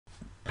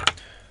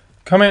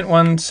Comment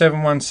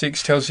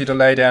 1716 tells you to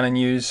lay down and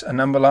use a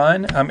number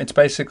line. It's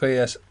basically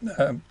a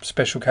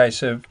special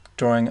case of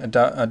drawing a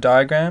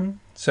diagram.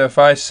 So if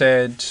I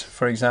said,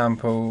 for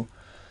example,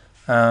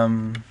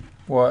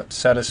 what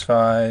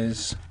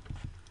satisfies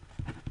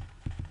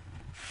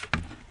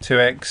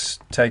 2x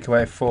take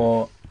away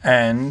 4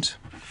 and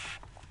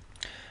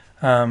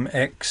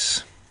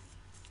x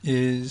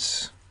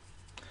is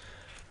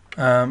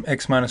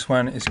x minus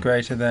 1 is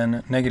greater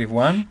than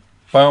 -1.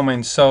 By all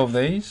means solve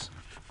these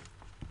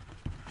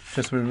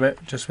just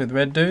with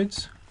red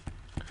dudes,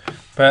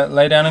 but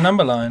lay down a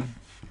number line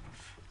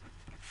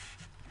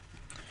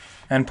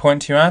and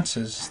point to your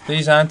answers.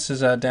 These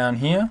answers are down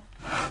here,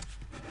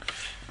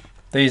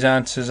 these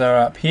answers are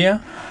up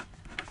here,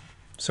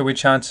 so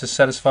which answers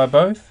satisfy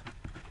both?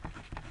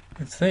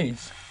 It's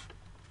these.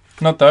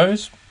 Not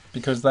those,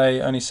 because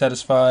they only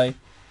satisfy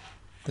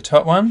the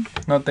top one.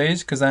 Not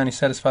these, because they only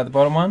satisfy the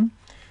bottom one.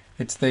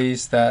 It's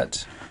these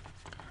that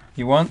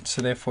you want,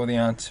 so therefore the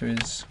answer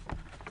is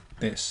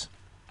this.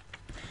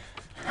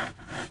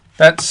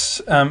 That's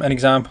an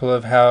example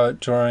of how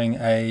drawing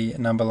a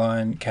number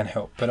line can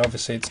help, but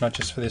obviously it's not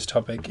just for this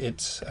topic,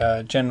 it's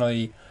a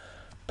generally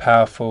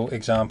powerful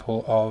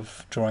example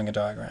of drawing a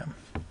diagram.